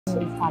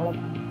చాలా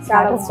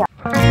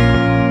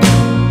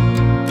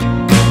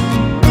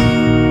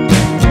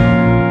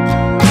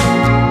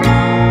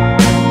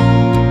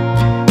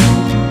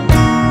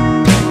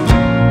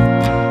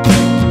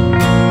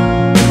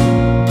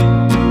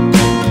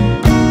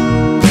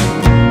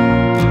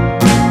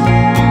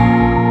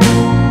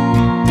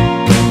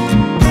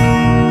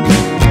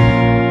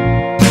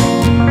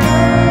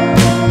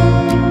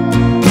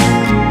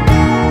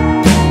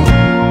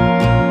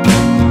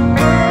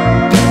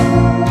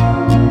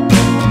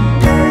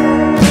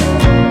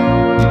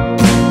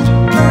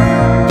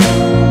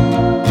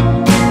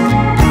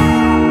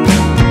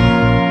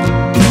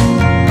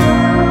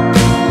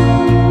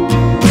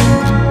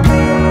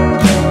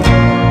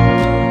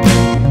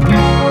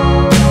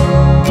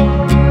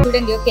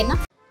ఓకేనా.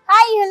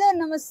 Hi hello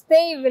నమస్తే,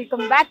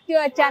 welcome back to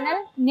our channel.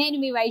 నేను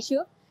మీ వైషు.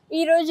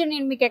 ఈ రోజు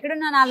నేను మీకు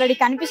ఎక్కడున్నాను ఆల్రెడీ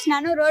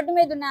కనిపిస్తున్నాను, రోడ్డు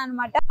మీద ఉన్నాను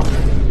అనమాట.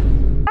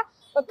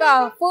 ఒక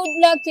ఫుడ్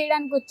బ్లాగ్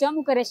చేయడానికి వచ్చాం.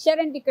 ఒక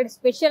రెస్టారెంట్ ఇక్కడ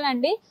స్పెషల్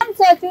అండి.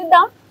 సో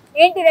చూద్దాం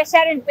ఏంటి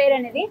రెస్టారెంట్ పేరు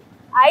అనేది.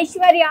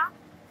 Aishwarya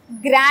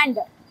grand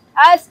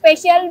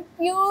special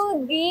pure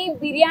ghee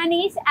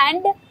biryanis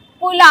and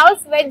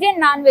pulaos, veg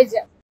and non veg.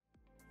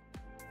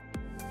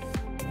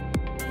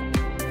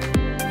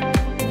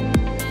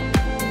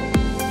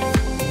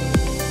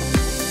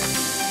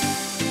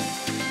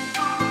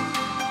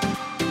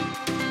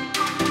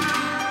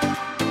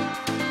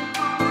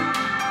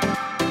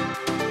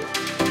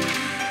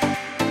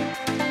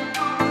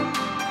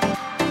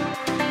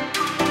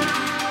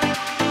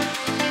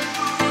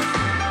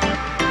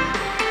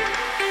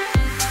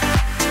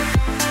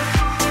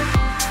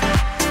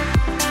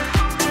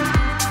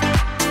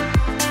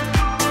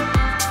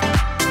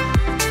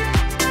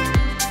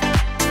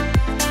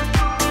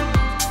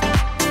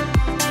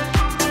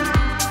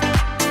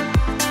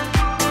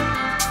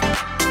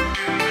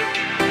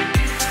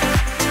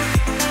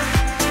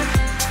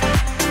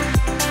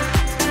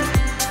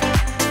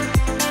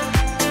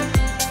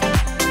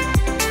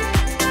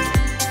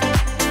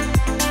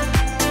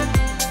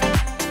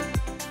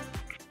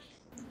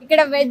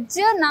 ఇక్కడ veg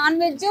non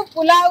veg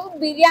pulao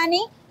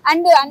biryani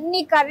and అన్ని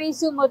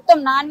కర్రీస్ మొత్తం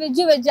నాన్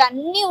వెజ్ వెజ్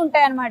అన్ని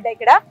ఉంటాయి అనమాట.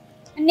 ఇక్కడ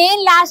నేను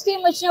లాస్ట్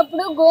టైం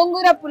వచ్చినప్పుడు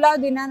గోంగూర పులావ్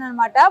తిన్నాను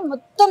అనమాట.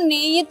 మొత్తం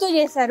నెయ్యితో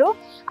చేశారు.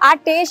 ఆ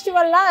టేస్ట్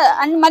వల్ల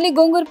అండ్ మళ్ళీ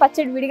గోంగూర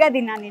పచ్చడి విడిగా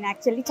తిన్నాను నేను.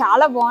 యాక్చువల్లీ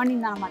చాలా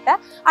బాగుండింది అనమాట.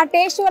 ఆ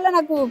టేస్ట్ వల్ల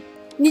నాకు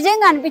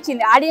నిజంగా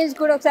అనిపించింది ఆడియన్స్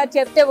కూడా ఒకసారి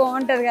చెప్తే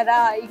బాగుంటుంది కదా,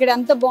 ఇక్కడ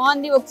అంత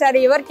బాగుంది, ఒకసారి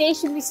ఎవరి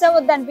టేస్ట్ మిస్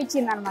అవ్వద్దు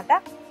అనిపించింది అనమాట.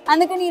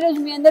 అందుకని ఈరోజు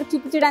మీ అందరికి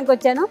చూపించడానికి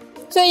వచ్చాను.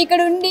 సో ఇక్కడ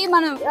ఉండి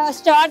మనం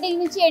స్టార్టింగ్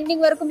నుంచి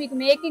ఎండింగ్ వరకు మీకు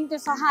మేకింగ్ తో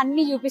సహా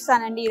అన్ని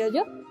చూపిస్తానండి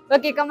ఈరోజు.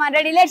 Okay come on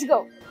ready, let's go.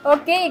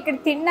 Okay, ఇక్కడ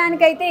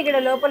తినడానికి అయితే ఇక్కడ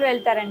లోపల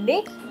వెళ్తారండి.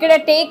 ఇక్కడ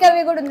టేక్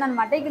అవే కూడా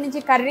ఉందన్నమాట. ఇక్కడ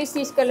నుంచి కర్రీస్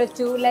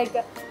తీసుకెళ్ళొచ్చు, లైక్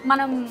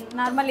మనం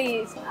నార్మల్లీ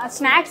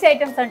స్నాక్స్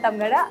ఐటమ్స్ అంటాం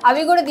కదా,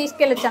 అవి కూడా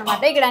తీసుకెళ్ళొచ్చు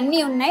అనమాట. ఇక్కడ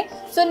అన్నీ ఉన్నాయి.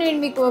 సో నేను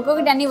మీకు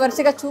ఒక్కొక్కటి అన్ని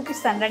వరుసగా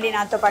చూపిస్తాను రండి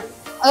నాతో పాటు.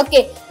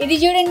 ఓకే, ఇది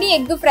చూడండి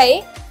ఎగ్ ఫ్రై.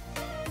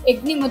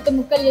 ఎగ్ని మొత్తం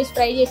ముక్కలు చేసి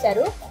ఫ్రై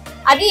చేశారు.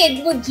 అది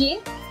ఎగ్ బుర్జీ,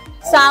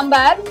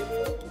 సాంబార్,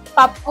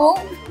 పప్పు,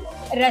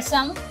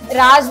 రసం,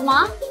 రాజ్మా,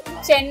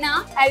 చెన్న,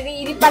 అది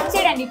ఇది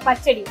పచ్చడి అండి,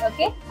 పచ్చడి.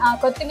 ఓకే,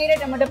 కొత్తిమీర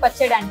టమాటో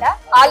పచ్చడి అంట.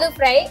 Aloo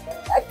fry,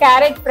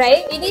 carrot fry.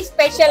 ఇది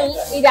స్పెషల్,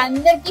 ఇది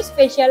అందరికి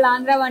స్పెషల్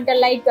ఆంధ్ర వంట.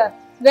 లైక్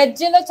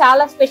వెజ్ లో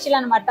చాలా స్పెషల్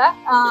అనమాట.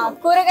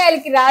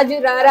 కూరగాయలకి రాజు,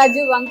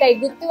 రారాజు వంకాయ,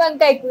 గుత్తి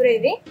వంకాయ కూర.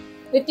 ఇది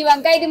గుత్తి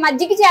వంకాయ. ఇది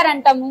మజ్జిగ చారు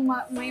అంటాము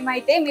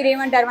మేమైతే. మీరు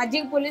ఏమంటారు?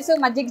 మజ్జిగ పులుసు,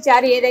 మజ్జిగ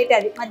చారు, ఏదైతే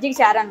అది మజ్జిగ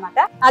చారు అనమాట.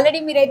 ఆల్రెడీ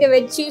మీరైతే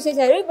వెజ్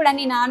చూసేసారు. ఇప్పుడు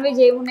అన్ని నాన్ వెజ్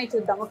ఏమున్నాయి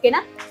చూద్దాం.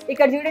 ఓకేనా,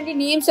 ఇక్కడ చూడండి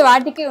నేమ్స్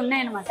వాటికి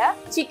ఉన్నాయన్నమాట.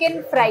 Chicken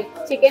fry,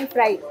 chicken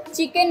fry,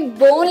 chicken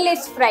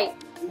boneless fry,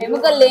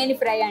 ఎముకలు లేని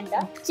ఫ్రై అంట.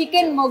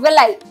 చికెన్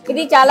మొగలాయ్,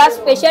 ఇది చాలా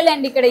స్పెషల్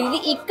అండి ఇక్కడ. ఇది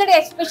ఇక్కడ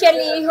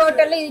ఎస్పెషల్లీ ఈ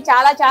హోటల్లో ఇది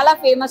చాలా చాలా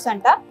ఫేమస్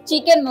అంట.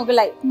 Chicken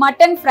Mughlai.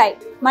 Mutton fry,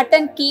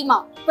 mutton keema,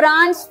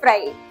 prawns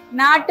fry,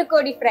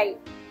 నాటుకోడి ఫ్రై.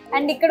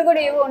 అండ్ ఇక్కడ కూడా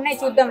ఏవో ఉన్నాయి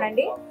చూద్దాం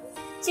రండి.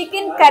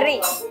 Chicken curry,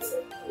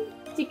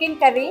 chicken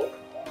curry,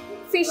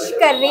 fish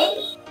curry.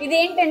 ఇది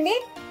ఏంటండి?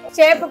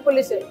 చేప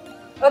పులుసు.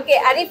 ఓకే,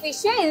 అది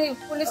ఫిష్, ఇది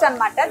పులుసు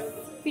అనమాట,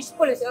 ఫిష్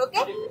పులుసు.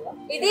 ఓకే,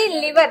 ఇది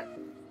లివర్,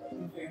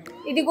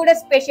 ఇది కూడా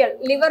స్పెషల్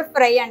లివర్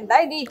ఫ్రై అంట.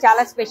 ఇది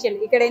చాలా స్పెషల్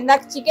ఇక్కడ.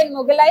 ఇందాక చికెన్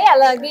మొగలాయి,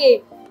 అలాగే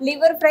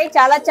లివర్ ఫ్రై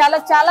చాలా చాలా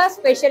చాలా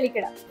స్పెషల్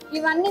ఇక్కడ.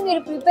 ఇవన్నీ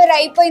మీరు ప్రిపేర్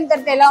అయిపోయిన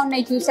తర్వాత ఎలా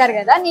ఉన్నాయి చూసారు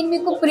కదా. నేను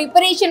మీకు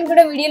ప్రిపరేషన్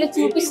కూడా వీడియోలో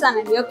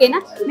చూపిస్తానండి. ఓకేనా,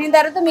 నేను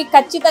తర్వాత మీకు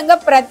ఖచ్చితంగా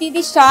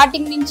ప్రతిదీ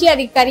స్టార్టింగ్ నుంచి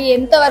అది కర్రీ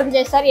ఎంత వరకు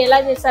చేస్తారు, ఎలా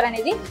చేస్తారు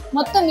అనేది,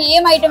 మొత్తం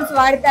ఏం ఐటమ్స్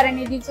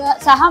వాడతారనేది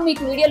సహా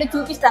మీకు వీడియోలో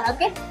చూపిస్తాను.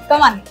 Okay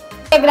come on.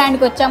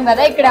 గ్రాండ్కి వచ్చాం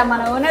కదా, ఇక్కడ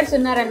మన ఓనర్స్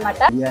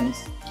ఉన్నారనమాట.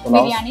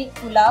 బిర్యానీ,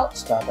 పులావ్,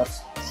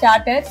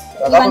 స్టార్టర్స్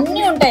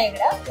ఇవన్నీ ఉంటాయి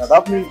ఇక్కడ.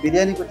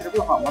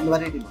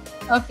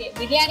 ఓకే,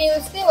 బిర్యానీ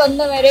వస్తే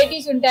 100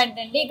 వెరైటీస్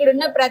ఉంటాయంటండి. ఇక్కడ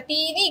ఉన్న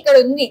ప్రతిదీ ఇక్కడ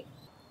ఉంది.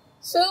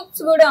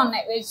 సూప్స్ కూడా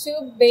ఉన్నాయి. Veg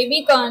soup, baby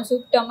corn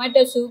soup,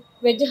 tomato soup,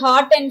 veg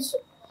hot and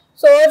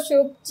sour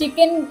soup,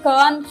 chicken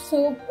corn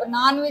soup,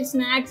 non veg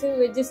snacks,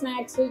 veg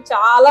snacks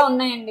చాలా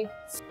ఉన్నాయండి.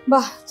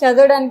 బా,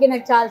 చదవడానికి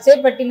నాకు చాలా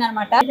సేపు పట్టింది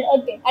అనమాట.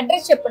 ఓకే,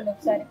 అడ్రస్ చెప్పండి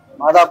ఒకసారి.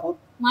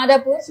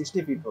 Madhapur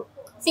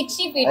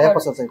 60 feet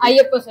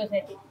Ayyappa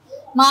society.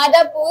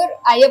 Madhapur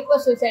Ayyappa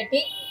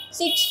society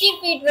 60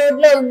 feet road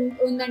లో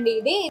ఉందండి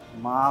ఇది.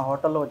 మా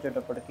హోటల్లో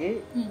వచ్చేటప్పటికి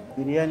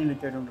బిర్యానీలు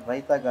వచ్చేటువంటి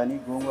రైతా కానీ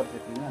గోంగూర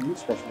చట్నీ అన్ని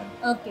స్పెషల్ అండి.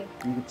 ఓకే,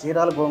 మీకు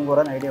చీరాల గోంగూర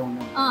అని ఐడియా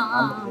ఉంది?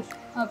 ఆంధ్రప్రదేశ్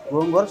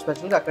గోంగూర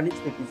స్పెషల్ గా అక్కడి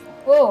నుంచి తెప్పిస్తాం.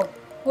 ఓ,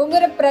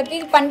 గోంగూర ప్రతి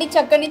పండించి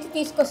అక్కడి నుంచి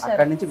తీసుకొస్తారు.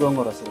 అక్కడి నుంచి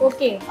గోంగూర వస్తుంది.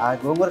 ఓకే, ఆ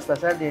గోంగూర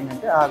స్పెషాలిటీ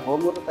ఏంటంటే ఆ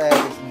గోంగూర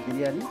తయారు చేసిన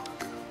బిర్యానీ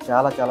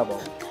చాలా చాలా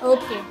బాగుంది.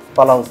 ఓకే,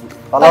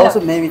 పలావ్స్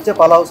మేము ఇచ్చే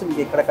పలావ్స్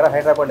మీకు ఎక్కడెక్కడ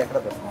హైదరాబాద్ ఎక్కడ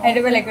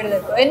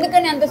దొరుకుతాయి.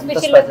 ఎందుకని అంత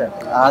స్పెషల్?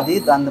 అది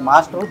దాని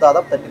మాస్టర్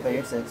దాదాపు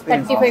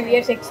 35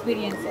 years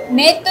ఎక్స్పీరియన్స్.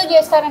 నేతితో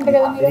చేస్తారంట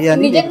కదా మీరు?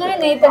 నిజంగానే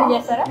నేతితో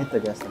చేస్తారా?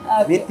 నేతితో చేస్తాం.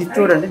 మీరు తిని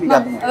చూడండి మీకు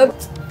అర్థం.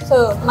 సో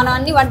మనం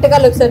అన్ని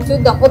వంటకాలు ఒకసారి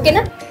చూద్దాం,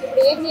 ఓకేనా?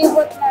 ఇప్పుడు ఏం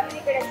చేయబోతున్నారు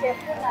ఇక్కడ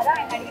చెప్తున్నారా?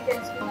 ఆయన అడిగి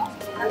తెలుసుకుందాం.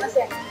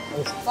 నమస్తే,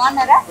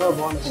 బాగున్నారా?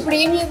 ఇప్పుడు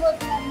ఏం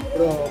చేయబోతున్నారు?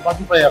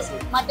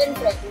 Mutton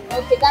fry.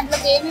 ఓకే, దాంట్లో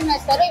ఏమేమి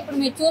వేస్తారో ఇప్పుడు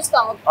మీరు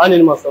చూస్తాం.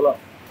 ఆనియన్ మసాలా,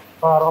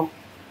 కారం,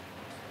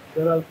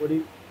 ధనియాల పొడి,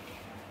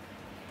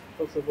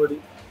 పసుపు పొడి,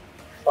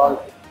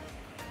 సాల్ట్.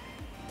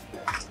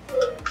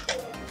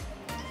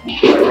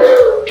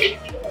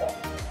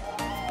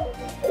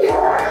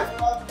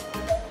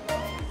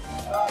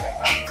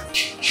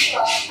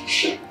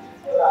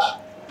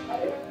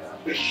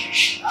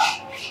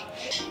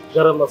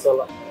 గరం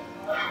మసాలా,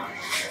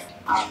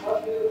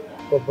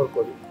 కొబ్బరి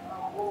పొడి,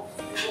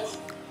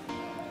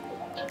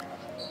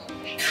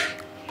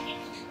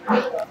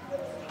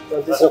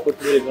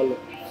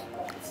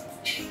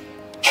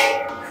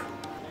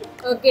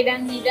 ఓకే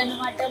డన్.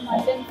 ఇదన్నమాట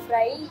మటన్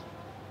ఫ్రై.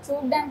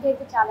 చూడడానికి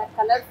అయితే చాలా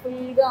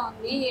కలర్ఫుల్ గా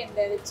ఉంది. అండ్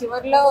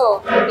చివర్లో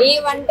ఏ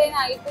వంట అయినా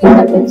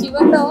అయిపోయిందంటే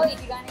చివర్లో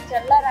ఇది కానీ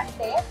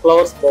చల్లారంటే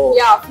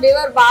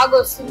ఫ్లేవర్ బాగా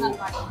వస్తుంది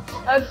అనమాట.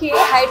 ఓకే,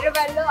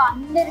 హైదరాబాద్ లో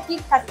అందరికి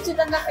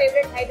ఖచ్చితంగా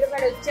ఫేవరెట్.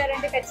 హైదరాబాద్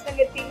వచ్చారంటే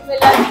ఖచ్చితంగా తిని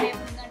వెళ్ళాలని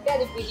ఏముందంటే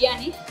అది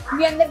బిర్యానీ.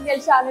 మీ అందరికి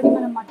తెలిసి ఆల్రెడీ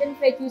మనం మటన్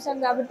ఫ్రై చూసాం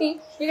కాబట్టి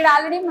ఇక్కడ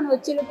ఆల్రెడీ మనం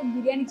వచ్చేలోపు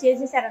బిర్యానీ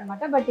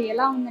చేసేసారనమాట. బట్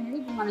ఎలా ఉందనేది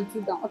ఇప్పుడు మనం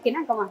చూద్దాం,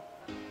 ఓకేనా? కమాన్.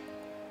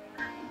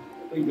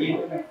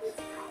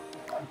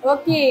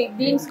 ఓకే,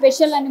 దీని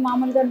స్పెషల్ అని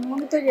మామూలుగా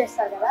నూనెతో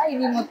చేస్తారు కదా,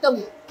 ఇది మొత్తం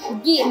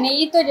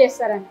నెయ్యితో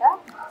చేస్తారంట.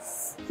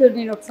 సో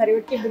నేను ఒకసారి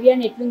వచ్చి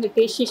బిర్యానీ ఎట్లుంది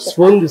టేస్ట్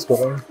చేస్తాను.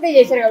 ఇప్పుడే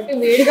చేశారు కాబట్టి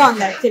వేడిగా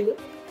ఉంది యాక్చువల్లీ.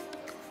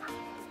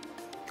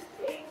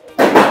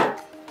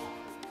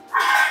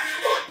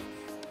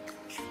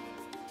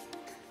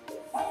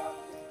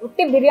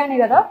 ఉట్టి బిర్యానీ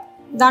కదా,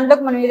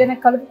 దాంట్లోకి మనం ఏదైనా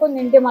కలుపుకొని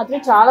తింటే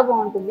మాత్రం చాలా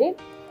బాగుంటుంది.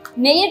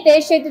 నెయ్యి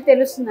టేస్ట్ అయితే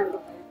తెలుస్తుందండి,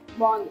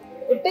 బాగుంది.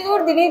 ఉట్టిది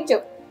కూడా తినేయచ్చు,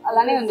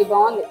 అలానే ఉంది,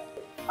 బాగుంది.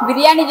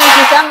 బిర్యానీ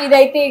చూసేసాం.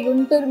 ఇదైతే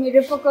గుంటూరు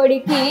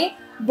మిరపకోడికి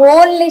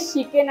బోన్లెస్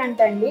చికెన్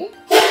అంటండి.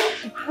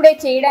 ఇప్పుడే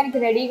చేయడానికి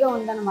రెడీగా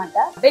ఉందన్నమాట.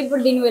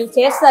 ఇప్పుడు దీన్ని వీళ్ళు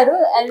చేస్తారు.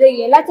 అది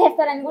ఎలా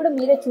చేస్తారని కూడా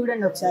మీరే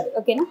చూడండి ఒకసారి,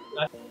 ఓకేనా?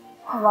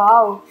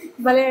 వావ్,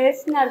 భలే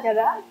వేస్తున్నారు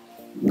కదా.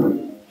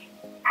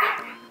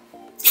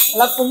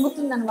 అలా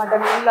పొంగుతుంది అనమాట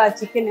నూనెలో ఆ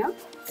చికెన్.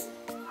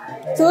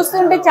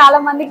 చూస్తుంటే చాలా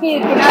మందికి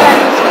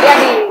తినాలనిపిస్తుంది.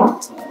 అది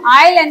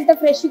ఆయిల్ ఎంత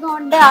ఫ్రెష్ గా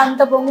ఉంటే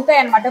అంత పొంగుతాయి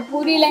అనమాట.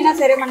 పూరీలైనా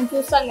సరే మనం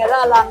చూస్తాం కదా,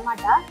 అలా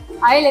అనమాట.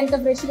 ఆయిల్ ఎంత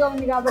ఫ్రెష్ గా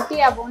ఉంది కాబట్టి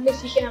ఆ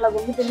బోన్లెస్ చికెన్ అలా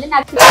పొంగుతుంది.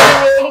 నాకు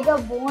వేడిగా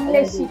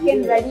బోన్లెస్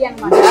చికెన్ రెడీ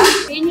అనమాట.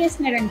 ఏం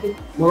చేస్తున్నారంటే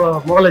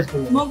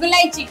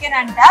మొగలై చికెన్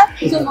అంట.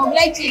 సో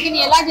మొగలై చికెన్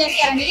ఎలా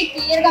చేస్తారనేది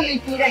క్లియర్ గా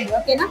మీరు చూడండి,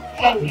 ఓకేనా?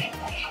 రెడీ.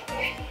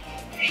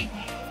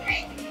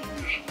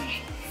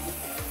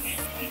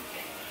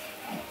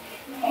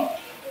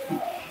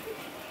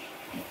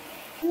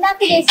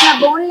 ఇందాక చేసిన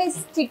boneless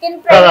chicken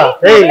fry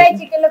Mughlai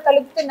chicken లో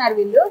కలుపుతున్నారు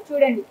వీళ్ళు,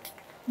 చూడండి.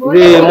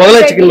 ఇది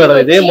మొగలై చికెన్ మేడం.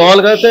 ఇది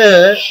మామూలుగా అయితే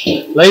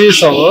లైవ్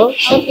ఇస్తాము.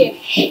 ఓకే,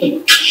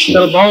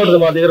 చాలా బాగుంటుంది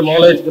మా దగ్గర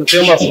మొగలై చికెన్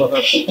ఫేమస్.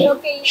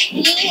 ఓకే,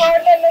 ఈ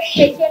హోటల్లో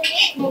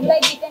స్పెషల్లీ మొగలై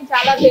చికెన్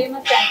చాలా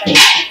ఫేమస్ అంటారు.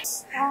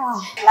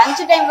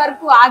 లంచ్ టైం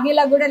వరకు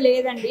ఆగేలా కూడా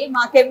లేదండి.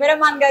 మా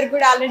కెమెరామాన్ గారికి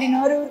కూడా ఆల్రెడీ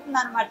నోరు ఊరుతుంది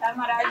అనమాట,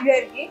 మా రాజు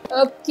గారికి.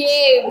 ఓకే,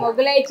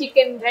 మొగలై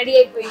చికెన్ రెడీ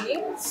అయిపోయింది.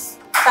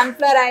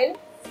 సన్ఫ్లవర్ ఆయిల్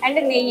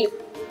అండ్ నెయ్యి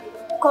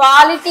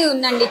క్వాలిటీ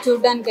ఉందండి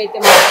చూడడానికి అయితే.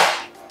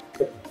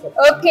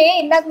 ఓకే,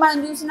 ఇందాక మనం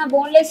చూసిన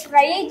బోన్లెస్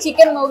ఫ్రై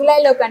చికెన్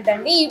మొగలాయిలో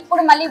కంటండి.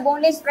 ఇప్పుడు మళ్ళీ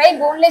బోన్లెస్ ఫ్రై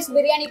బోన్లెస్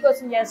బిర్యానీ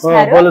కోసం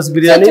చేస్తున్నారు.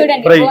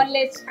 చూడండి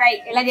బోన్లెస్ ఫ్రై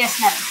ఎలా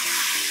చేస్తున్నారు.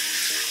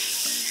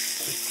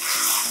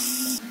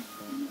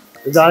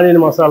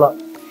 ఆనియన్ మసాలా,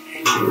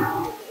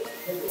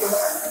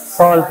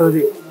 సాల్ట్,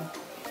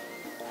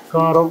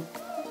 కారం,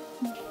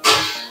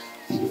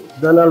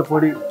 ధనియాల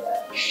పొడి,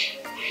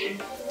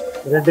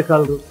 రెడ్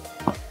కలర్,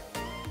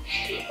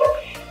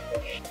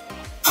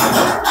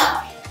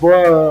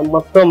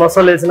 మొత్తం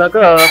మసాలా వేసినాక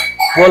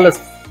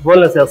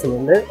బోన్లెస్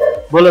వేస్తుందండి.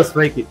 బోన్లెస్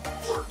ఫ్రైకి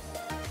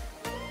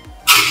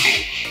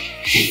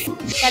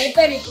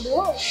కలిపారు. ఇప్పుడు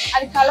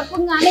అది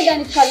కలపంగానే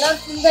దానికి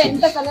కలర్ఫుల్ గా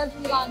ఎంత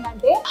కలర్ఫుల్ గా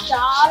ఉందంటే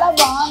చాలా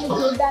బాగుంది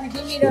చూడడానికి.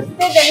 మీరు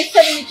వస్తే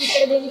తెలుస్తుంది మీకు.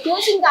 ఇక్కడ దీన్ని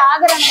చూసి ఇంకా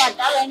ఆగరనమాట,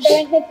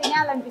 వెంటనే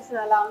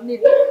తినాలనిపిస్తుంది, అలా ఉంది.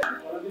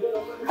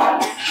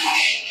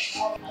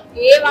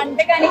 ఏ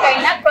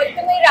వంటకానికైనా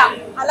కొత్తిమీర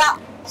అలా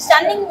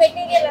స్టన్నింగ్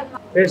మెటీరియల్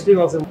అన్నమాట.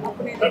 టేస్టీగా వస్తుంది.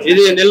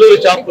 ఇది నెల్లూరు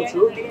చాపుల్స్,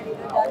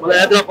 మన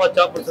హైదరాబాద్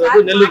చాపుల్స్.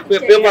 నెల్లూరు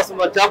ఫేమస్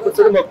చాపుల్స్,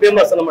 మాకు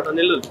ఫేమస్ అనమాట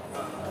నెల్లూరు.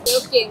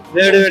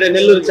 వేడి వేడి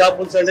నెల్లూరు చేప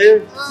పులుసు అండి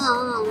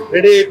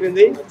రెడీ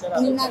అయిపోయింది.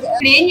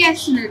 ఏం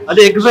చేస్తున్నారు?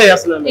 అదే ఎగ్ ఫ్రై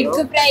చేస్తున్నాను.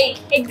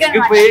 ఎగ్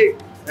ఫ్రై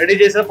రెడీ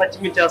చేసా.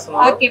 పచ్చిమిర్చి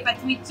వేస్తున్నాను.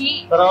 పచ్చిమిర్చి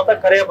తర్వాత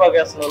కరివేపాకు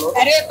వేస్తున్నాను.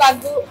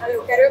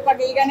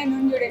 కరివేపాకు ఇలానే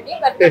నూనె చూడండి.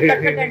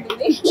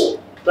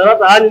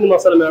 తర్వాత onion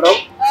masala madam.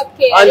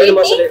 Onion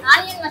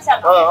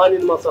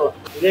masala.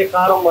 ఇదే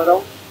కారం మేడం.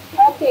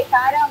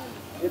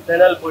 ఇది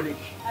ధనియాల పొడి.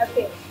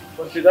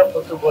 కొద్దిగా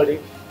పసుపు పొడి.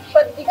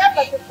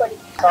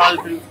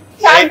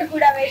 సాల్ట్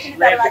కూడా వేసిన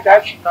తర్వాత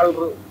కలర్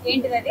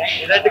ఏంటిది?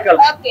 Red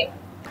colour.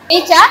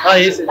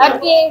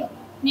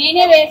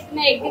 నేనే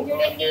వేస్తున్నా. ఎగ్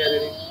చూడండి.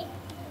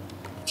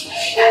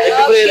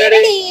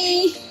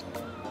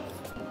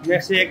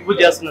 నెక్స్ట్ ఎగ్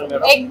బుజ్జి చేస్తున్నాను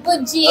మేడం. ఎగ్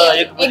బుజ్జి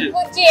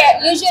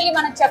యూజువల్లీ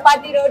మనం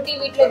చపాతీ రోటీ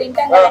వీటిలో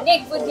తింటాం కదండి.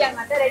 ఎగ్ బుజ్జి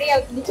అన్నమాట రెడీ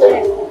అవుతుంది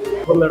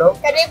చూడండి మేడం.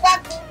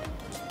 కరివేపాకు,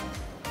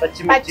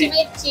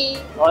 పచ్చిమిర్చి,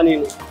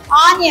 onion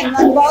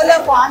 1 bowl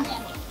of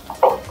onion.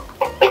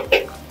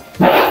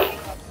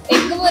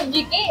 Egg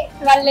బుజ్జికి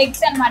 12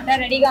 eggs అన్నమాట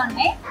రెడీగా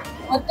ఉన్నాయి.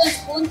 మొత్తం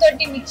స్పూన్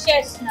తోటి మిక్స్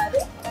చేస్తున్నారు.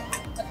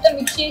 మొత్తం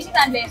మిక్స్ చేసి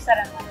దాంట్లో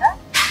వేస్తారన్నమాట.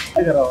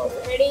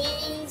 రెడీ.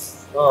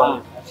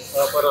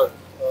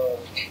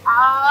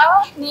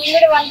 నేను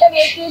కూడా వంట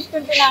వేసి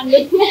చూసుకుంటున్నా అండి.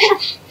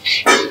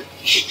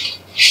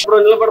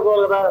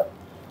 నిలబడుకోవాలి కదా.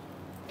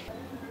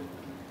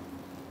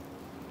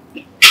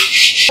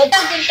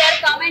 మొత్తం తింటారు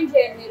కామెంట్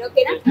చేయండి మీరు,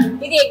 ఓకేనా?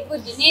 ఇది ఎగ్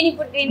బుజ్జి. నేను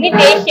ఇప్పుడు దీన్ని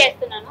టేస్ట్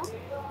చేస్తున్నాను.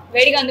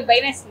 వేడిగా ఉంది,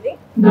 భయం వేస్తుంది.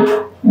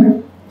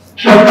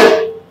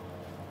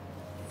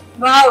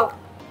 వావ్,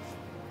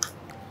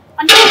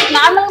 అంటే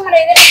నార్మల్ గా మనం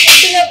ఏదైనా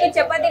పుట్టిలోకి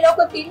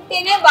చపాతీలోకి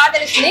తింటేనే బాగా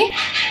తెలుస్తుంది.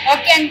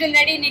 Okay uncle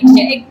ready. Next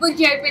egg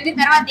బుజ్జి అయిపోయింది.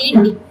 తర్వాత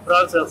ఏంటి?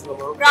 ప్రాన్స్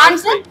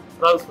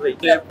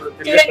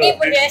చూడండి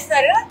ఇప్పుడు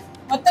చేస్తారు.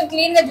 మొత్తం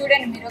క్లీన్ గా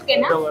చూడండి మీరు,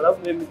 ఓకేనా?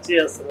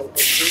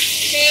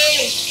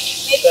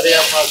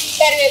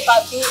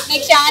 కరివేపాకు,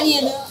 నెక్స్ట్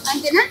ఆనియన్.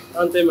 అంతేనా?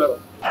 అంతే మేడం.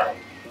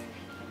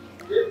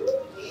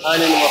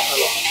 ఆనియన్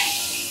మసాలా,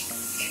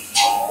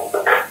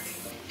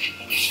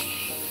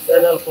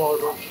 ధనియాల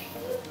పౌడర్,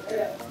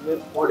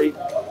 మిర్చి పొడి,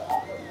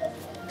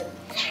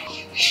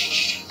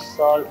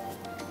 సాల్ట్,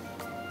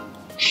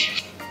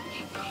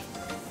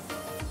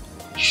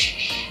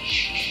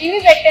 ఇవి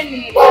పెట్టండి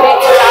మీరు.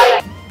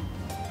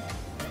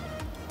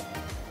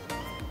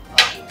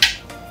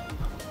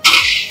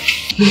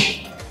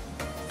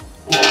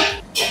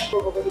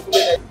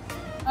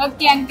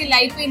 ఓకే అంకుల్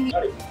అయిపోయింది.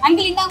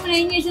 అంకుల్ ఇందాక మనం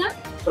ఏం చేసాం?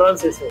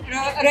 ప్రాన్స్ వేసాం.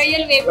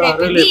 రొయ్యలు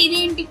వేపేది.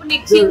 ఇదేంటి ఇప్పుడు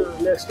నెక్స్ట్?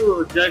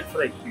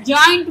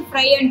 జాయింట్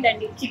ఫ్రై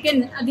అంటండి.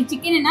 చికెన్. అది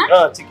చికెనేనా?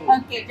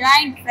 Okay,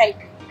 joint fry.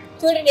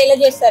 చూడండి ఎలా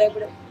చేస్తారు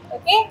ఇప్పుడు.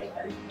 Okay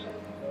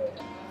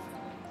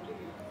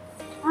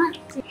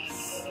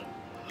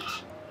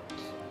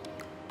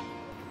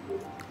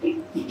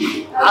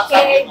okay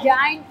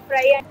joint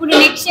fry. ఇప్పుడు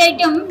next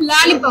item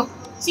lollipop,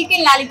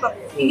 chicken lollipop.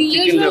 ఇది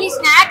యూజువల్లీ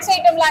స్నాక్స్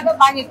ఐటమ్ లాగా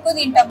బాగా ఎక్కువ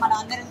తింటాం మనం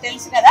అందరం,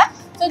 తెలుసు కదా.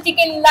 So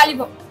chicken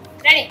lollipop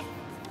ready.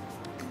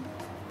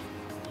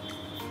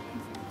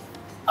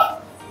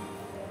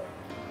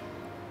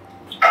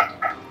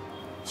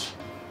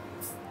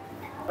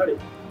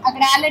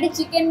 అక్కడ ఆల్రెడీ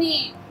చికెన్ ని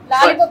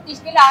లాలీపాప్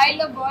తీసుకెళ్లి ఆయిల్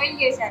లో బాయిల్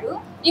చేశారు.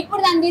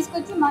 ఇప్పుడు దాన్ని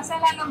తీసుకొచ్చి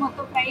మసాలాలో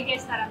మొత్తం ఫ్రై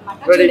చేస్తారు అనమాట.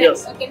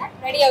 ఓకేనా?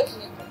 రెడీ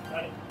అవుతుంది.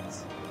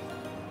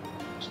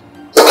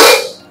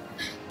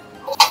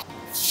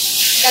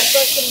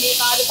 దగ్గొస్తుంది,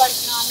 కారు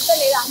పడుతున్నా అంతా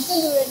లేదు. అంతా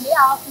చూడండి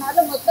హాఫ్ అన్ అవర్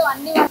లో మొత్తం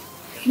అన్ని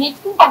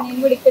నేర్చుకుంటాను. నేను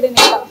కూడా ఇక్కడే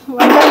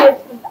వంట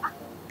నేర్చుకుంటా.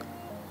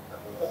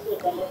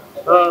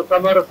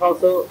 Tomato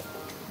sauce,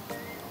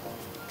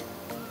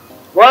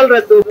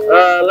 walnut,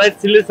 light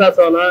chilli sauce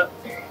అవునా?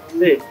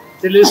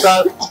 చిల్లీ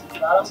సాస్,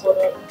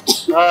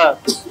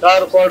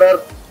 కార్ పౌడర్,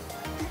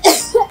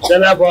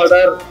 ధనియా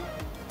powder,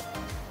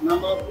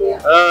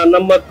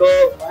 నమ్మక్,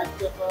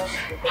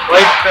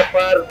 white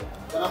pepper,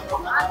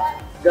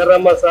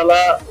 garam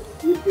masala,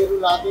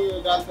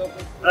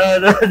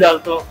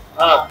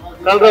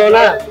 colour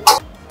అవునా?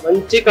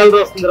 మంచి కలర్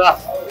వస్తుందిరా.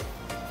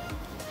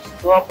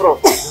 సూపర్.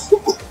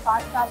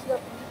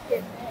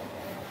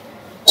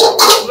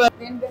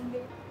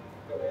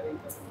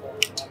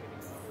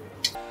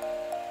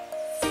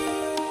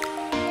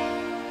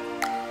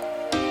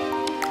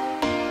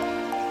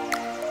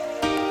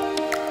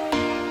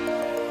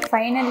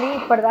 ఫైనల్లీ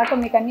ఇప్పటిదాకా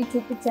మీకు అన్ని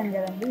చూపించాను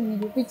కదండి. మీరు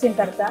చూపించిన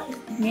తర్వాత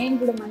నేను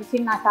కూడా మంచి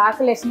నాకు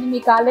ఆకలేసింది.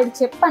 మీకు ఆల్రెడీ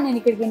చెప్పాను నేను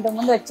ఇక్కడికి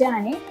ఇంతకుముందు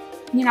వచ్చానని.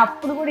 నేను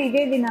అప్పుడు కూడా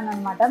ఇదే తిన్నాను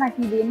అనమాట. నాకు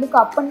ఇది ఎందుకు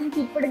అప్పటి నుంచి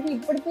ఇప్పటికీ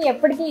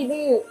ఎప్పటికీ ఇది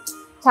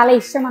చాలా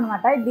ఇష్టం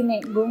అనమాట. దీన్ని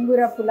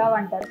గోంగూర పులావ్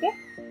అంటారు.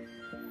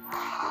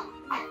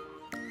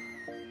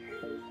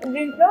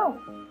 దీంట్లో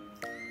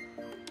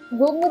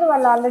గోంగూర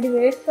వాళ్ళు ఆల్రెడీ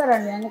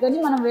వేస్తారండి, అందుకని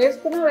మనం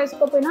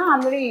వేసుకోకపోయినా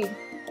ఆల్రెడీ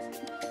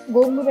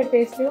గోంగూర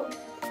టేస్ట్,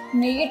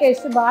 నెయ్యి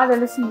టేస్ట్ బాగా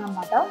తెలుస్తుంది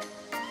అనమాట.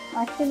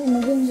 యాక్చువల్లీ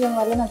నెయ్యి ఉండడం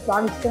వల్ల నాకు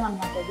బాగా ఇష్టం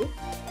అనమాట. అది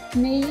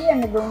నెయ్యి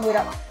అండ్ గోంగూర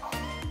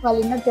వాళ్ళు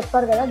ఇన్నట్టు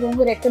చెప్పారు కదా,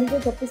 గోంగూర ఎక్కడి నుంచో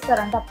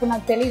తెప్పిస్తారంట. అప్పుడు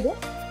నాకు తెలీదు,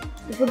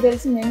 ఇప్పుడు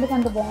తెలిసింది ఎందుకు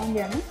అంత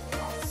బాగుంది అని.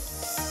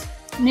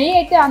 నెయ్యి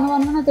అయితే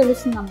అనువనున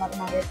తెలుస్తుంది అన్నమాట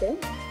నాకైతే.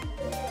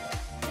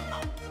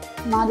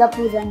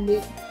 మాదాపూర్ అండి,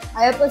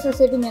 అయ్యప్ప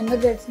సొసైటీ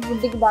మెంబర్ తెలిసిన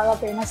ఫుడ్కి బాగా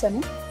ఫేమస్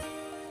అని.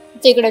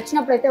 సో ఇక్కడ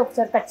వచ్చినప్పుడు అయితే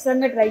ఒకసారి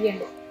ఖచ్చితంగా ట్రై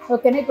చేయండి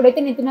ఓకేనా. ఇప్పుడైతే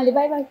నేను తినాలి,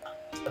 బాయ్ బాయ్.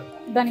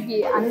 దానికి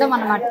అందం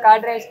అనమాట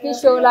కర్డ్ రైస్ కి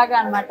షో లాగా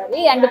అనమాట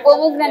అది. అండ్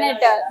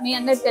పోమోగ్రానైట్ మీ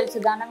అందరికి తెలుసు,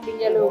 దానం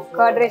గింజలు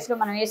కర్డ్ రైస్ లో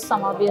మనం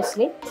వేస్తాం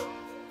ఆబ్వియస్లీ.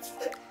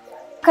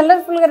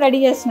 కలర్ఫుల్ గా రెడీ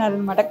చేస్తున్నారు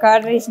అనమాట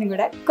కర్డ్ రైస్ ని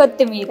కూడా.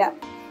 కొత్తిమీర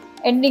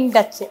ఎండింగ్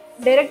టచ్.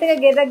 డైరెక్ట్ గా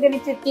గేదె దగ్గర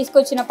నుంచి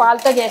తీసుకొచ్చిన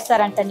పాలతో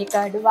చేస్తారంటండి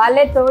కర్డ్.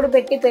 వాళ్ళే తోడు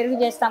పెట్టి పెరుగు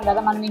చేస్తాం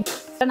కదా మనం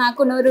ఇంట్లో.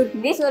 నాకు నోరు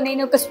ఉంటుంది, సో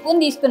నేను ఒక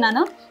స్పూన్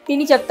తీసుకున్నాను,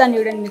 తిని చెప్తాను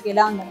చూడండి మీకు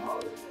ఎలా ఉందని.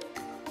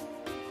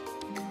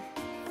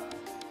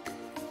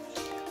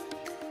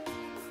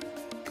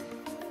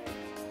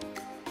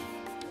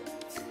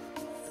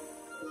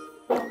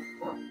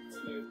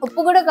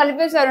 ఉప్పు కూడా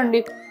కలిపేశారండి,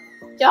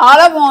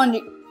 చాలా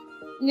బాగుంది,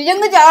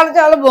 నిజంగా చాలా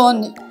చాలా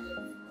బాగుంది.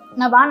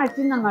 నాకు బాగా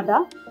నచ్చింది అనమాట.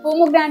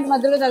 పోమోగ్రానైట్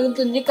మధ్యలో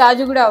తగులుతుంది,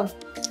 కాజు కూడా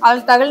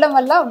అలా తగలడం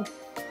వల్ల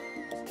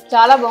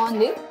చాలా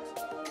బాగుంది.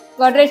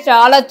 కర్డ్ రైస్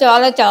చాలా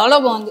చాలా చాలా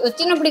బాగుంది.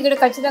 వచ్చినప్పుడు ఇక్కడ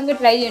ఖచ్చితంగా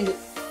ట్రై చేయండి.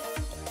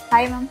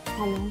 Hi ma'am.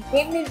 హలో,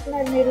 ఏం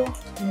తింటున్నారు మీరు?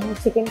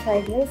 Chicken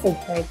fried rice,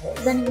 egg fried rice.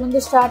 దానికి ముందు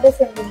స్టార్టర్స్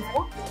ఏం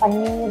తిన్నారా?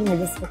 Paneer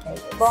Majestic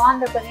fried rice.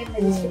 బాగుంది పన్నీర్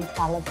మెజెస్టిక్.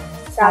 చాలా బాగుంది.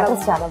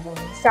 స్టార్టర్స్ చాలా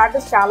బాగుంది.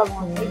 స్టార్టర్స్ చాలా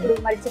బాగుంది. ఇప్పుడు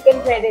మరి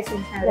చికెన్ ఫ్రైడ్ రైస్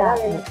తింటున్నారా?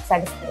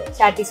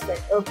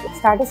 సాటిస్ఫైడ్. ఓకే,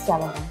 స్టార్టర్స్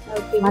చాలా బాగుంది.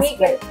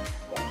 ఓకే.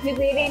 మీ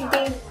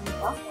పేరేంటి?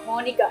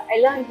 మోనిక.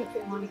 ఎలా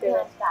అనిపించింది Monica?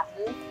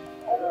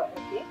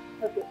 Okay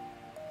okay.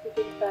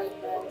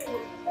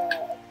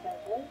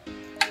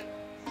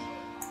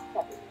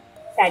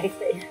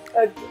 Satisfied.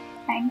 Okay,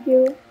 thank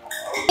you.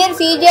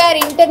 CGR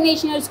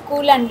international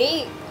school అండి.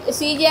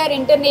 CGR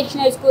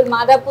international school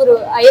Madhapur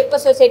Ayyappa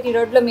society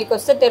road లో మీకు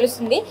వస్తే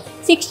తెలుస్తుంది.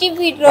 60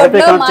 feet రోడ్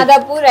లో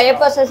Madhapur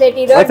Ayyappa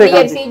society road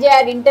near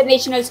CGR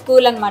international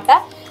school అన్నమాట.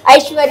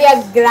 ఐశ్వర్య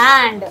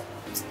గ్రాండ్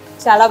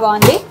చాలా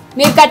బాగుంది.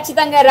 మీరు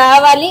ఖచ్చితంగా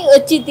రావాలి,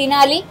 వచ్చి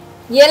తినాలి.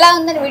 ఎలా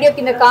ఉందని వీడియో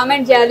కింద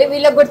కామెంట్ చేయాలి.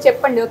 వీళ్ళకి కూడా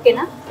చెప్పండి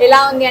ఓకేనా, ఎలా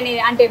ఉంది అని.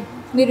 అంటే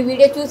మీరు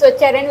వీడియో చూసి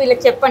వచ్చారని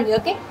వీళ్ళకి చెప్పండి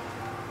ఓకే.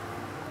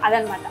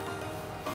 అదనమాట.